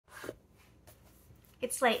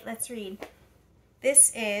It's late. Let's read.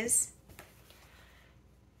 This is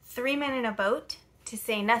 3 Men in a Boat, to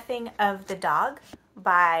Say Nothing of the Dog,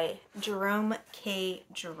 by Jerome K.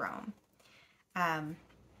 Jerome.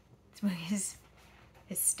 This book is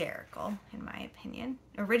hysterical, in my opinion.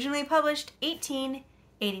 Originally published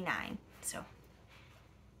 1889, so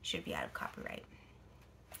should be out of copyright.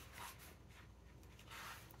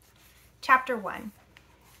 Chapter 1.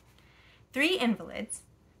 3 invalids,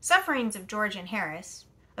 sufferings of George and Harris,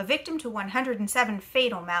 a victim to 107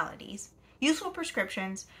 fatal maladies, useful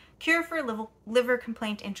prescriptions, cure for liver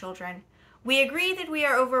complaint in children. We agree that we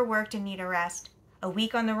are overworked and need a rest. A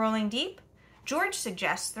week on the rolling deep? George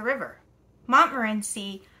suggests the river.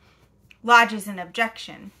 Montmorency lodges an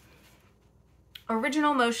objection.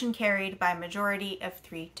 Original motion carried by majority of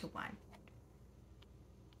 3 to 1.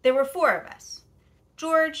 There were 4 of us.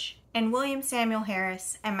 George and William Samuel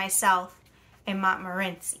Harris and myself and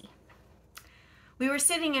Montmorency. We were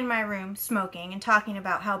sitting in my room smoking and talking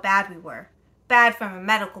about how bad we were. Bad from a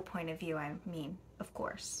medical point of view, I mean, of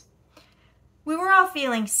course. We were all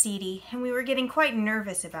feeling seedy, and we were getting quite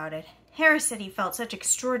nervous about it. Harris said he felt such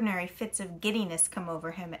extraordinary fits of giddiness come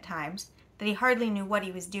over him at times that he hardly knew what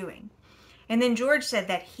he was doing. And then George said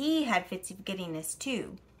that he had fits of giddiness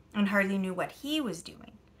too, and hardly knew what he was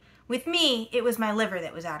doing. With me, it was my liver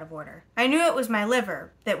that was out of order. I knew it was my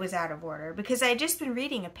liver that was out of order because I had just been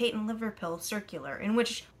reading a patent liver pill circular in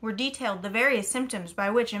which were detailed the various symptoms by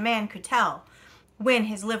which a man could tell when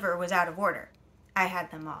his liver was out of order. I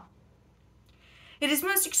had them all. It is a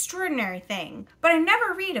most extraordinary thing, but I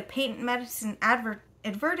never read a patent medicine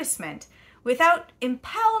advertisement without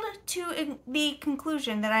impelled to the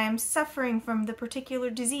conclusion that I am suffering from the particular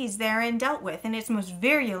disease therein dealt with in its most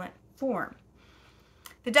virulent form.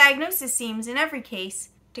 The diagnosis seems, in every case,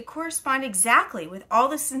 to correspond exactly with all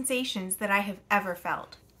the sensations that I have ever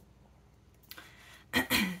felt.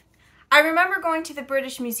 I remember going to the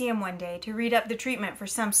British Museum one day to read up the treatment for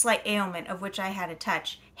some slight ailment of which I had a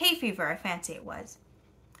touch. Hay fever, I fancy it was.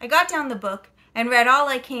 I got down the book and read all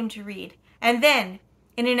I came to read, and then,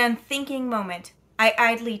 in an unthinking moment, I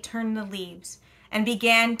idly turned the leaves and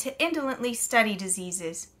began to indolently study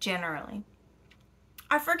diseases generally.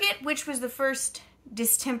 I forget which was the first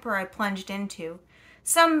distemper I plunged into.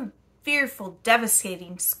 Some fearful,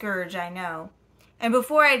 devastating scourge, I know. And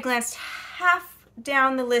before I had glanced half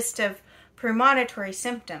down the list of premonitory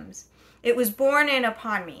symptoms, it was borne in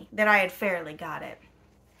upon me that I had fairly got it.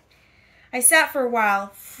 I sat for a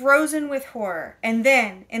while, frozen with horror, and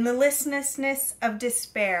then, in the listlessness of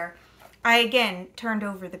despair, I again turned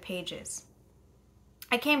over the pages.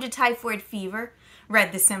 I came to typhoid fever,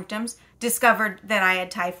 read the symptoms, discovered that I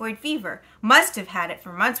had typhoid fever, must have had it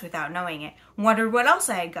for months without knowing it, wondered what else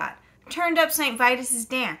I had got, turned up St. Vitus's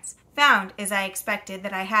dance, found, as I expected,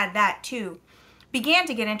 that I had that too, began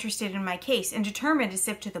to get interested in my case and determined to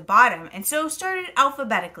sift to the bottom, and so started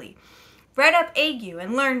alphabetically, read up ague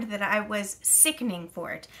and learned that I was sickening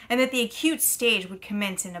for it, and that the acute stage would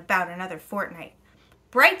commence in about another fortnight.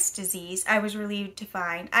 Bright's disease, I was relieved to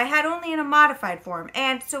find, I had only in a modified form,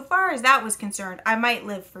 and so far as that was concerned, I might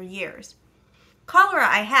live for years. Cholera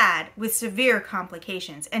I had, with severe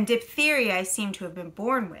complications, and diphtheria I seemed to have been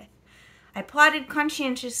born with. I plodded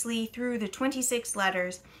conscientiously through the 26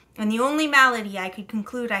 letters, and the only malady I could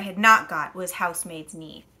conclude I had not got was housemaid's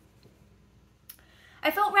knee.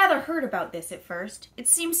 I felt rather hurt about this at first. It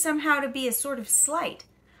seemed somehow to be a sort of slight.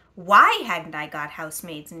 Why hadn't I got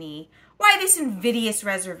housemaid's knee? Why this invidious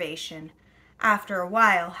reservation? After a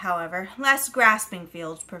while, however, less grasping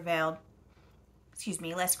feelings prevailed.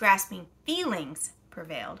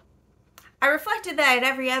 I reflected that I had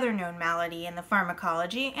every other known malady in the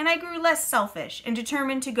pharmacology, and I grew less selfish and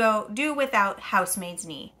determined to do without housemaid's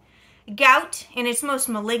knee. Gout, in its most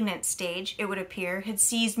malignant stage, it would appear, had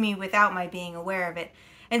seized me without my being aware of it,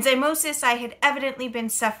 and zymosis I had evidently been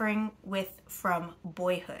suffering with from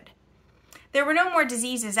boyhood. There were no more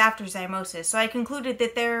diseases after zymosis, so I concluded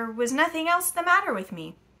that there was nothing else the matter with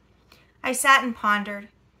me. I sat and pondered.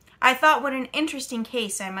 I thought what an interesting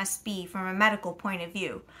case I must be from a medical point of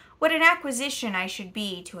view, what an acquisition I should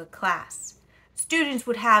be to a class. Students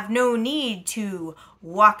would have no need to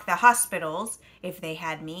walk the hospitals if they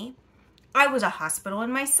had me. I was a hospital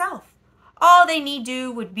in myself. All they need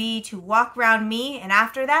do would be to walk round me, and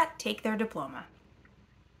after that, take their diploma.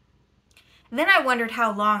 Then I wondered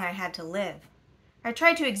how long I had to live. I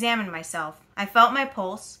tried to examine myself. I felt my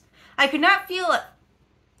pulse. I could not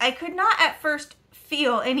at first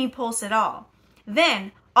feel any pulse at all.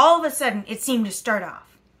 Then, all of a sudden, it seemed to start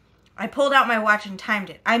off. I pulled out my watch and timed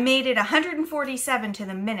it. I made it 147 to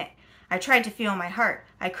the minute. I tried to feel my heart.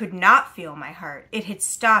 I could not feel my heart. It had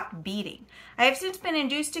stopped beating. I have since been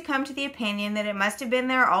induced to come to the opinion that it must have been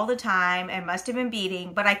there all the time and must have been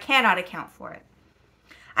beating, but I cannot account for it.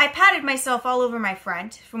 I patted myself all over my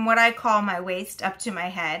front, from what I call my waist up to my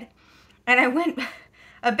head, and I went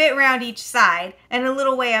a bit round each side and a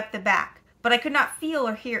little way up the back, but I could not feel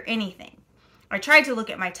or hear anything. I tried to look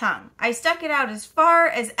at my tongue. I stuck it out as far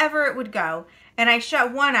as ever it would go, and I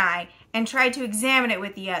shut one eye and tried to examine it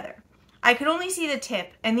with the other. I could only see the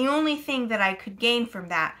tip, and the only thing that I could gain from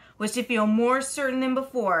that was to feel more certain than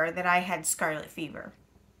before that I had scarlet fever.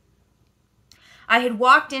 I had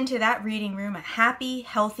walked into that reading room a happy,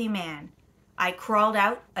 healthy man. I crawled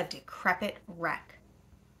out a decrepit wreck.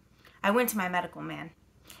 I went to my medical man.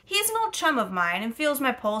 He is an old chum of mine and feels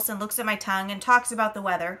my pulse and looks at my tongue and talks about the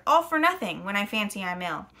weather, all for nothing when I fancy I'm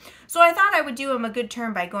ill. So I thought I would do him a good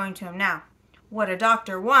turn by going to him now. What a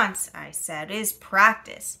doctor wants, I said, is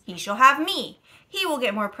practice. He shall have me. He will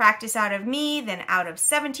get more practice out of me than out of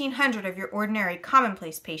 1,700 of your ordinary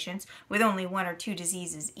commonplace patients with only 1 or 2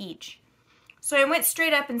 diseases each. So I went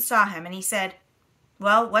straight up and saw him, and he said,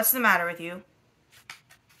 "Well, what's the matter with you?"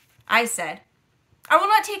 I said, "I will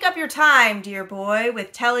not take up your time, dear boy,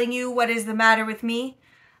 with telling you what is the matter with me.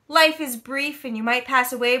 Life is brief, and you might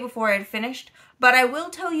pass away before I had finished, but I will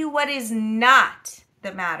tell you what is not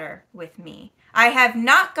the matter with me. I have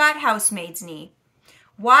not got housemaid's knee.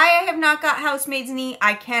 Why I have not got housemaid's knee,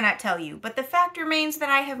 I cannot tell you, but the fact remains that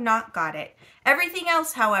I have not got it. Everything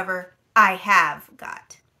else, however, I have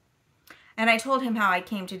got." And I told him how I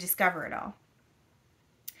came to discover it all.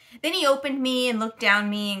 Then he opened me and looked down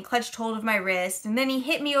me and clutched hold of my wrist, and then he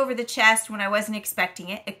hit me over the chest when I wasn't expecting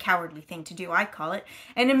it, a cowardly thing to do, I call it,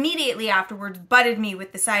 and immediately afterwards butted me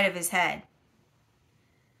with the side of his head.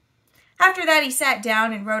 After that, he sat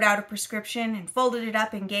down and wrote out a prescription and folded it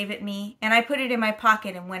up and gave it me, and I put it in my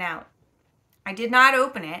pocket and went out. I did not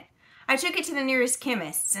open it. I took it to the nearest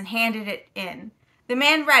chemist's and handed it in. The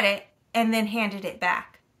man read it and then handed it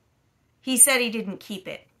back. He said he didn't keep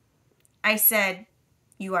it. I said,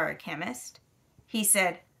 "You are a chemist?" He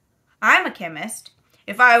said, "I'm a chemist.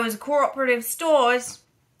 If I was a cooperative stores,"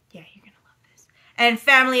 yeah, you're going to love this, "and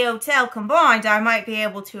family hotel combined, I might be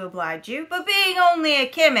able to oblige you, but being only a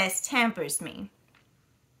chemist hampers me."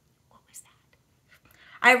 What was that?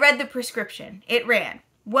 I read the prescription. It ran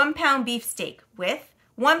 1 pound beefsteak with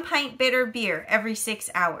 1 pint bitter beer every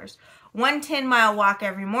 6 hours, 1 10-mile walk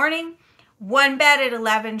every morning, 1 bed at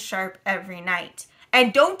 11 sharp every night.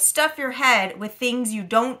 And don't stuff your head with things you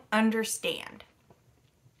don't understand.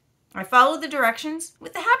 I followed the directions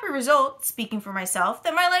with the happy result, speaking for myself,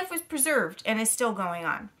 that my life was preserved and is still going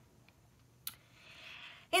on.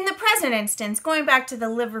 In the present instance, going back to the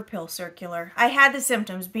liver pill circular, I had the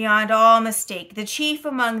symptoms beyond all mistake, the chief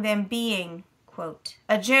among them being, quote,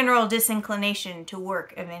 "a general disinclination to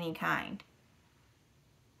work of any kind."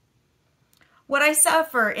 What I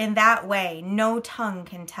suffer in that way, no tongue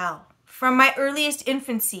can tell. From my earliest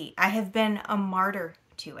infancy, I have been a martyr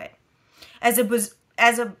to it. As a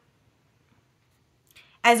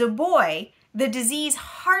boy, the disease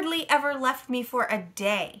hardly ever left me for a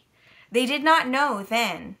day. They did not know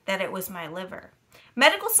then that it was my liver.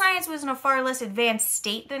 Medical science was in a far less advanced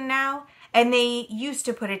state than now, and they used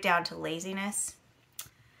to put it down to laziness.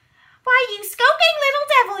 "Why, you skulking little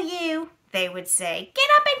devil, you," they would say. "Get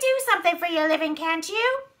up and do something for your living, can't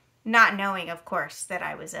you?" Not knowing, of course, that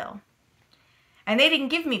I was ill. And they didn't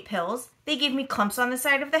give me pills. They gave me clumps on the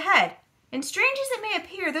side of the head. And strange as it may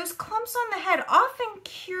appear, those clumps on the head often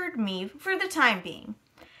cured me for the time being.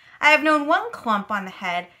 I have known 1 clump on the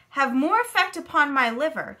head have more effect upon my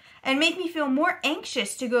liver and make me feel more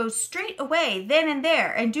anxious to go straight away then and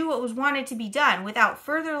there and do what was wanted to be done without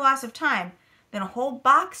further loss of time than a whole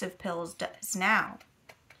box of pills does now.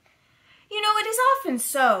 You know, it is often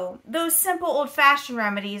so. Those simple old-fashioned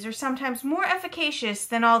remedies are sometimes more efficacious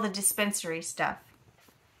than all the dispensary stuff.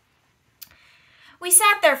 We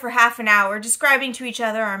sat there for half an hour, describing to each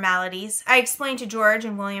other our maladies. I explained to George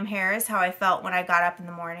and William Harris how I felt when I got up in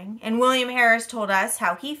the morning, and William Harris told us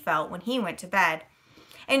how he felt when he went to bed.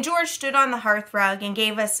 And George stood on the hearth rug and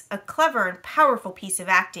gave us a clever and powerful piece of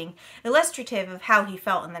acting, illustrative of how he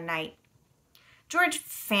felt in the night. George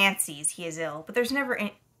fancies he is ill, but there's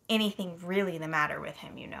never anything really the matter with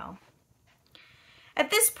him, you know. At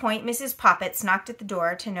this point, Mrs. Poppets knocked at the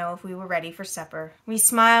door to know if we were ready for supper. We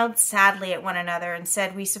smiled sadly at one another and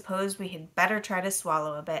said we supposed we had better try to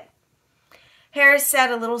swallow a bit. Harris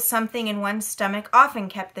said a little something in one's stomach often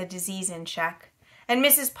kept the disease in check, and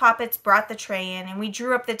Mrs. Poppets brought the tray in, and we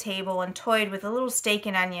drew up the table and toyed with a little steak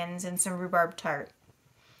and onions and some rhubarb tart.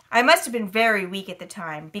 I must have been very weak at the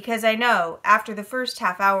time, because I know, after the first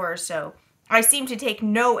half hour or so, I seemed to take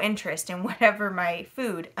no interest in whatever my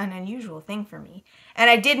food, an unusual thing for me, and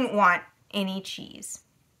I didn't want any cheese.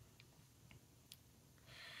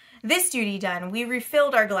 This duty done, we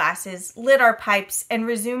refilled our glasses, lit our pipes, and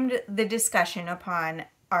resumed the discussion upon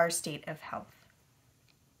our state of health.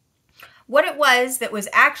 What it was that was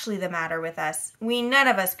actually the matter with us, we none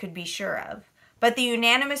of us could be sure of, but the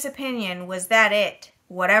unanimous opinion was that it,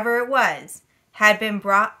 whatever it was, had been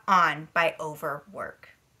brought on by overwork.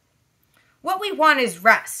 "What we want is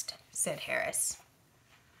rest," said Harris.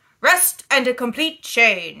 "Rest and a complete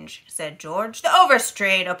change," said George. "The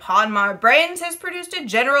overstrain upon my brains has produced a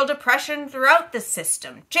general depression throughout the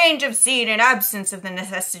system. Change of scene and absence of the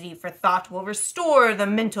necessity for thought will restore the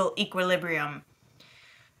mental equilibrium."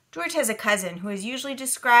 George has a cousin who is usually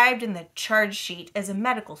described in the charge sheet as a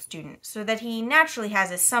medical student, so that he naturally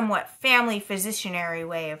has a somewhat family physicianary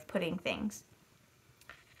way of putting things.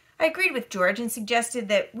 I agreed with George and suggested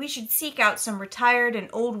that we should seek out some retired and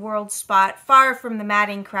old-world spot far from the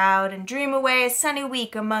madding crowd and dream away a sunny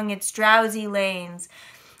week among its drowsy lanes,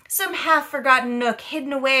 some half-forgotten nook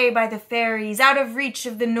hidden away by the fairies, out of reach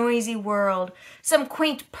of the noisy world, some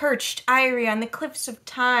quaint perched eyrie on the cliffs of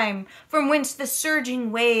time, from whence the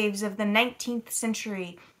surging waves of the 19th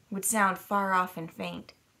century would sound far off and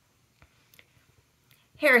faint.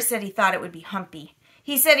 Harris said he thought it would be humpy.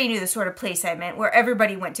 He said he knew the sort of place I meant, where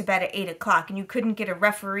everybody went to bed at 8 o'clock and you couldn't get a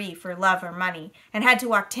referee for love or money, and had to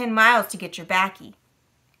walk 10 miles to get your baccy.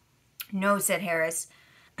 "No," said Harris.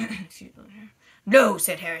 "No,"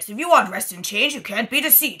 said Harris. "If you want rest and change, you can't beat a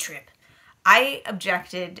sea trip." I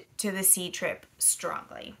objected to the sea trip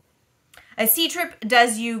strongly. A sea trip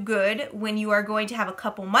does you good when you are going to have a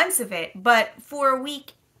couple months of it, but for a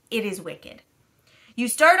week it is wicked. You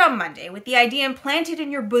start on Monday with the idea implanted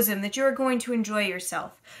in your bosom that you are going to enjoy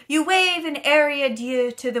yourself. You wave an airy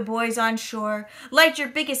adieu to the boys on shore, light your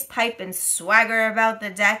biggest pipe, and swagger about the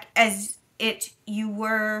deck as you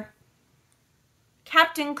were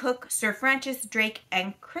Captain Cook, Sir Francis Drake,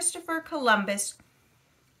 and Christopher Columbus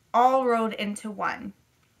all rolled into one.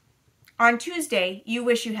 On Tuesday, you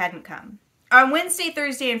wish you hadn't come. On Wednesday,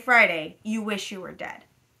 Thursday, and Friday, you wish you were dead.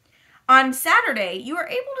 On Saturday, you are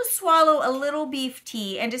able to swallow a little beef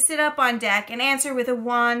tea and to sit up on deck and answer with a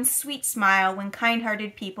wan, sweet smile when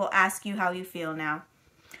kind-hearted people ask you how you feel now.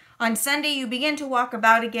 On Sunday, you begin to walk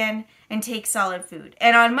about again and take solid food.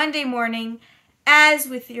 And on Monday morning, as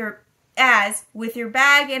with your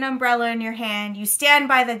bag and umbrella in your hand, you stand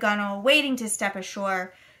by the gunwale waiting to step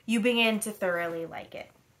ashore, you begin to thoroughly like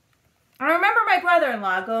it. I remember my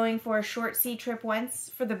brother-in-law going for a short sea trip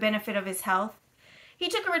once for the benefit of his health. He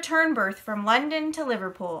took a return berth from London to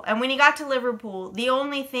Liverpool, and when he got to Liverpool, the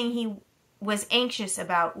only thing he was anxious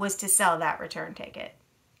about was to sell that return ticket.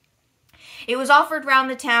 It was offered round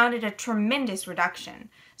the town at a tremendous reduction,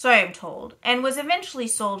 so I am told, and was eventually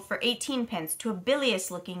sold for 18 pence to a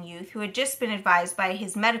bilious-looking youth who had just been advised by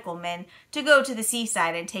his medical men to go to the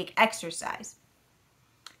seaside and take exercise.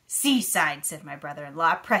 "Seaside," said my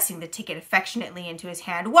brother-in-law, pressing the ticket affectionately into his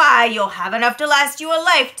hand. "Why, you'll have enough to last you a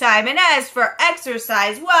lifetime, and as for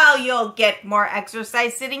exercise, well, you'll get more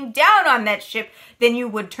exercise sitting down on that ship than you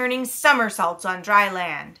would turning somersaults on dry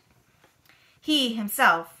land." He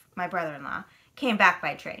himself, my brother-in-law, came back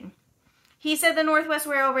by train. He said the Northwest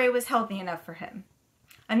Railway was healthy enough for him.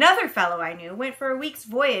 Another fellow I knew went for a week's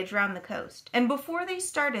voyage round the coast, and before they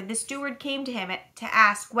started, the steward came to him to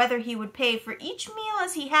ask whether he would pay for each meal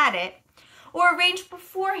as he had it, or arrange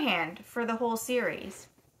beforehand for the whole series.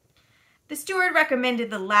 The steward recommended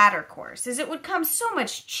the latter course, as it would come so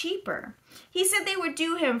much cheaper. He said they would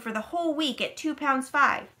do him for the whole week at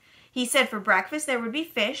 £2.5. He said for breakfast there would be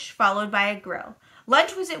fish, followed by a grill.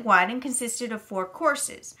 Lunch was at 1 and consisted of 4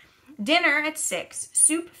 courses. Dinner at 6,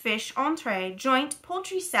 soup, fish, entree, joint,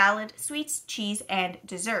 poultry salad, sweets, cheese, and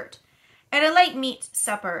dessert. And a light meat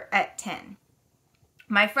supper at 10.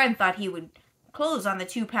 My friend thought he would close on the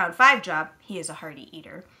 £2.5 job, he is a hearty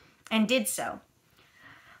eater, and did so.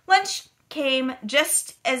 Lunch came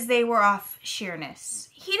just as they were off Sheerness.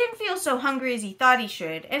 He didn't feel so hungry as he thought he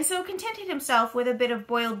should, and so contented himself with a bit of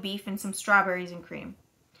boiled beef and some strawberries and cream.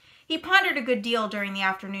 He pondered a good deal during the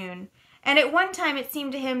afternoon, and at one time it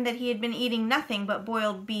seemed to him that he had been eating nothing but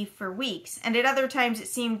boiled beef for weeks, and at other times it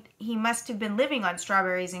seemed he must have been living on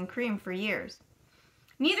strawberries and cream for years.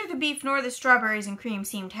 Neither the beef nor the strawberries and cream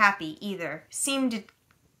seemed happy, either, seemed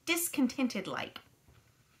discontented-like.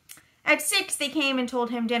 At 6 they came and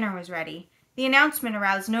told him dinner was ready. The announcement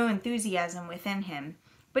aroused no enthusiasm within him,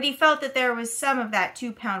 but he felt that there was some of that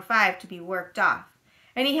 £2.5 to be worked off,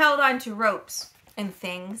 and he held on to ropes and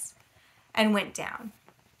things and went down.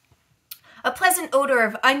 A pleasant odor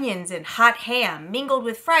of onions and hot ham, mingled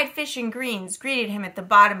with fried fish and greens, greeted him at the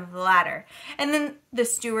bottom of the ladder, and then the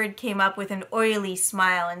steward came up with an oily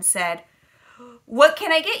smile and said, "What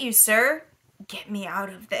can I get you, sir?" "Get me out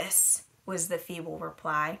of this," was the feeble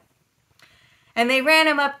reply. And they ran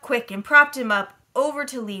him up quick and propped him up over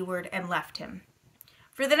to leeward and left him.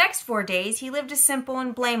 For the next 4 days, he lived a simple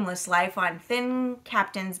and blameless life on thin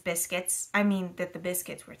captain's biscuits. I mean that the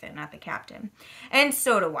biscuits were thin, not the captain. And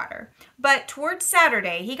soda water. But towards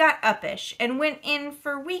Saturday, he got uppish and went in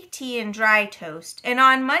for weak tea and dry toast. And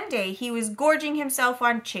on Monday, he was gorging himself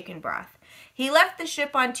on chicken broth. He left the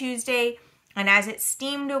ship on Tuesday, and as it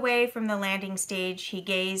steamed away from the landing stage, he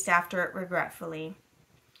gazed after it regretfully.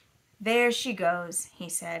 "There she goes," he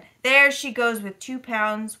said. "There she goes with 2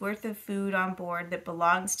 pounds worth of food on board that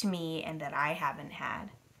belongs to me and that I haven't had."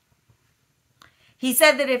 He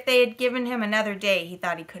said that if they had given him another day, he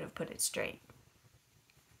thought he could have put it straight.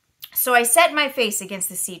 So I set my face against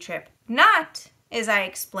the sea trip, not, as I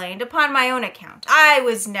explained, upon my own account. I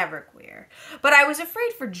was never queer, but I was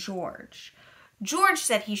afraid for George. George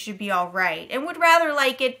said he should be all right and would rather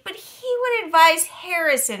like it, but he would advise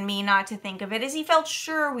Harris and me not to think of it, as he felt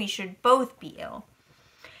sure we should both be ill.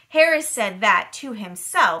 Harris said that, to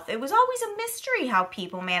himself, it was always a mystery how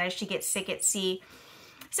people managed to get sick at sea.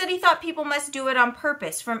 Said he thought people must do it on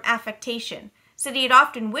purpose, from affectation. Said he had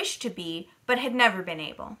often wished to be, but had never been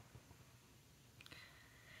able.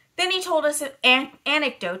 Then he told us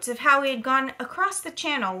anecdotes of how he had gone across the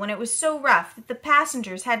channel when it was so rough that the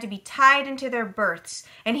passengers had to be tied into their berths,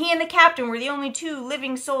 and he and the captain were the only 2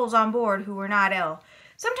 living souls on board who were not ill.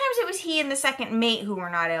 Sometimes it was he and the second mate who were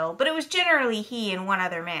not ill, but it was generally he and 1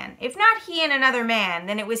 other man. If not he and another man,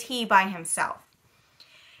 then it was he by himself.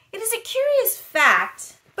 It is a curious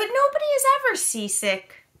fact, but nobody is ever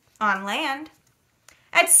seasick on land.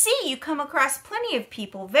 At sea you come across plenty of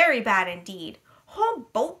people very bad indeed. Whole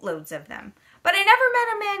boatloads of them. But I never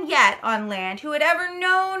met a man yet on land who had ever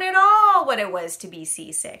known at all what it was to be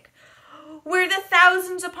seasick. Where the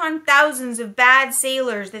thousands upon thousands of bad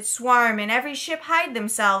sailors that swarm in every ship hide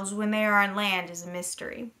themselves when they are on land is a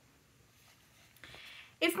mystery.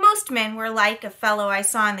 If most men were like a fellow I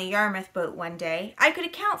saw in the Yarmouth boat one day, I could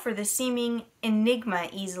account for the seeming enigma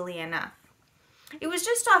easily enough. It was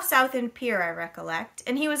just off Southend Pier, I recollect,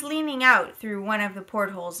 and he was leaning out through one of the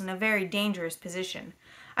portholes in a very dangerous position.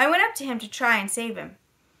 I went up to him to try and save him.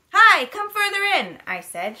 "Hi, come further in," I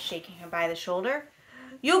said, shaking him by the shoulder.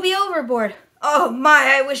 "You'll be overboard." "Oh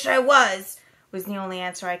my, I wish I was," was the only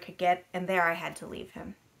answer I could get, and there I had to leave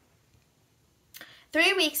him.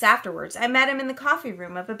 3 weeks afterwards, I met him in the coffee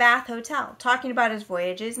room of a Bath hotel, talking about his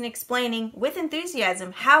voyages and explaining, with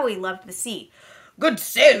enthusiasm, how he loved the sea. "Good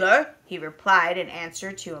sailor," he replied in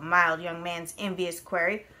answer to a mild young man's envious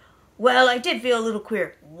query. "Well, I did feel a little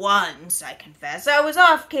queer once, I confess. I was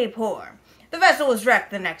off Cape Horn. The vessel was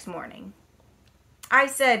wrecked the next morning." I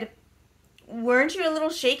said, "Weren't you a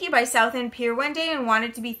little shaky by Southend Pier one day and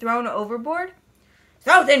wanted to be thrown overboard?"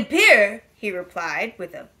 "Southend Pier?" he replied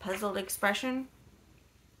with a puzzled expression.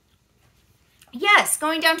 "Yes,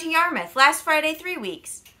 going down to Yarmouth last Friday 3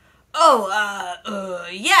 weeks.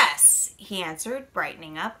 Yes," he answered,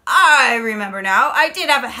 brightening up. "I remember now. I did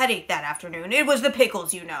have a headache that afternoon. It was the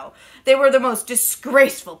pickles, you know. They were the most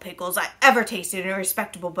disgraceful pickles I ever tasted in a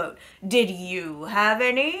respectable boat. Did you have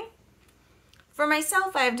any?" For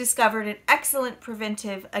myself, I have discovered an excellent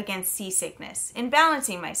preventive against seasickness in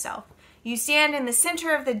balancing myself. You stand in the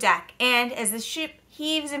center of the deck, and as the ship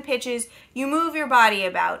heaves and pitches, you move your body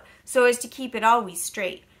about so as to keep it always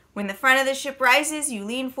straight. When the front of the ship rises, you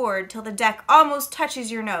lean forward till the deck almost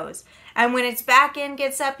touches your nose, and when its back end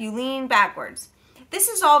gets up, you lean backwards. This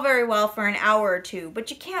is all very well for an hour or 2,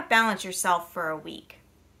 but you can't balance yourself for a week.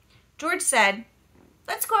 George said,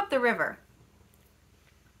 "Let's go up the river."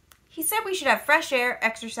 He said we should have fresh air,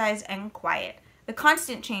 exercise, and quiet. The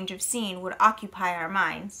constant change of scene would occupy our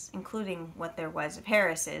minds, including what there was of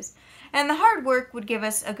Harris's, and the hard work would give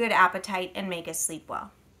us a good appetite and make us sleep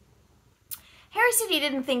well. Harris said he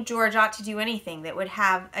didn't think George ought to do anything that would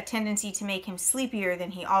have a tendency to make him sleepier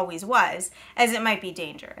than he always was, as it might be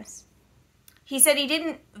dangerous. He said he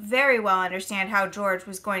didn't very well understand how George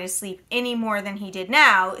was going to sleep any more than he did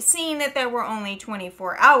now, seeing that there were only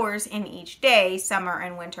 24 hours in each day, summer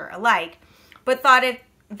and winter alike, but thought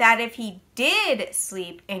that if he did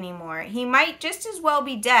sleep any more, he might just as well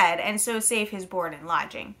be dead and so save his board and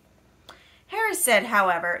lodging. Harris said,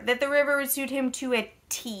 however, that the river would suit him to a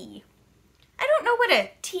T. I don't know what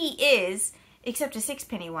a tea is, except a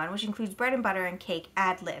 6-penny one, which includes bread and butter and cake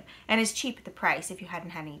ad lib, and is cheap at the price if you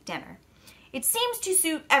hadn't had any dinner. It seems to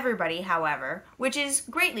suit everybody, however, which is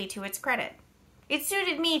greatly to its credit. It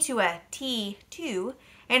suited me to a T, too,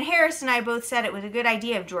 and Harris and I both said it was a good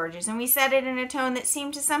idea of George's, and we said it in a tone that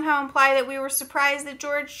seemed to somehow imply that we were surprised that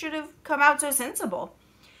George should have come out so sensible.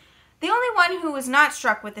 The only one who was not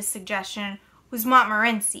struck with this suggestion was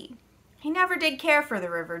Montmorency. He never did care for the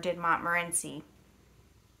river, did Montmorency.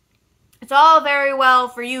 "It's all very well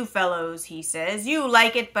for you fellows," he says. "You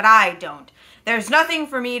like it, but I don't. There's nothing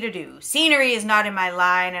for me to do. Scenery is not in my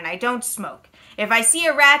line, and I don't smoke. If I see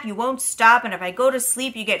a rat, you won't stop, and if I go to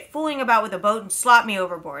sleep, you get fooling about with a boat and slop me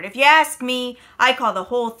overboard. If you ask me, I call the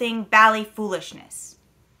whole thing bally foolishness."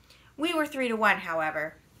 We were 3-1,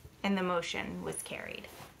 however, and the motion was carried.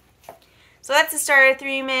 So that's the start of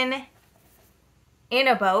 3 Men in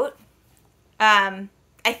a Boat.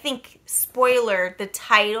 I think, spoiler, the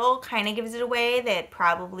title kind of gives it away that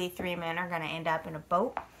probably 3 men are going to end up in a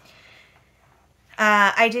boat.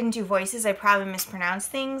 I didn't do voices. I probably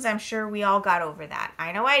mispronounced things. I'm sure we all got over that.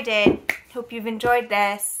 I know I did. Hope you've enjoyed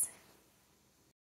this.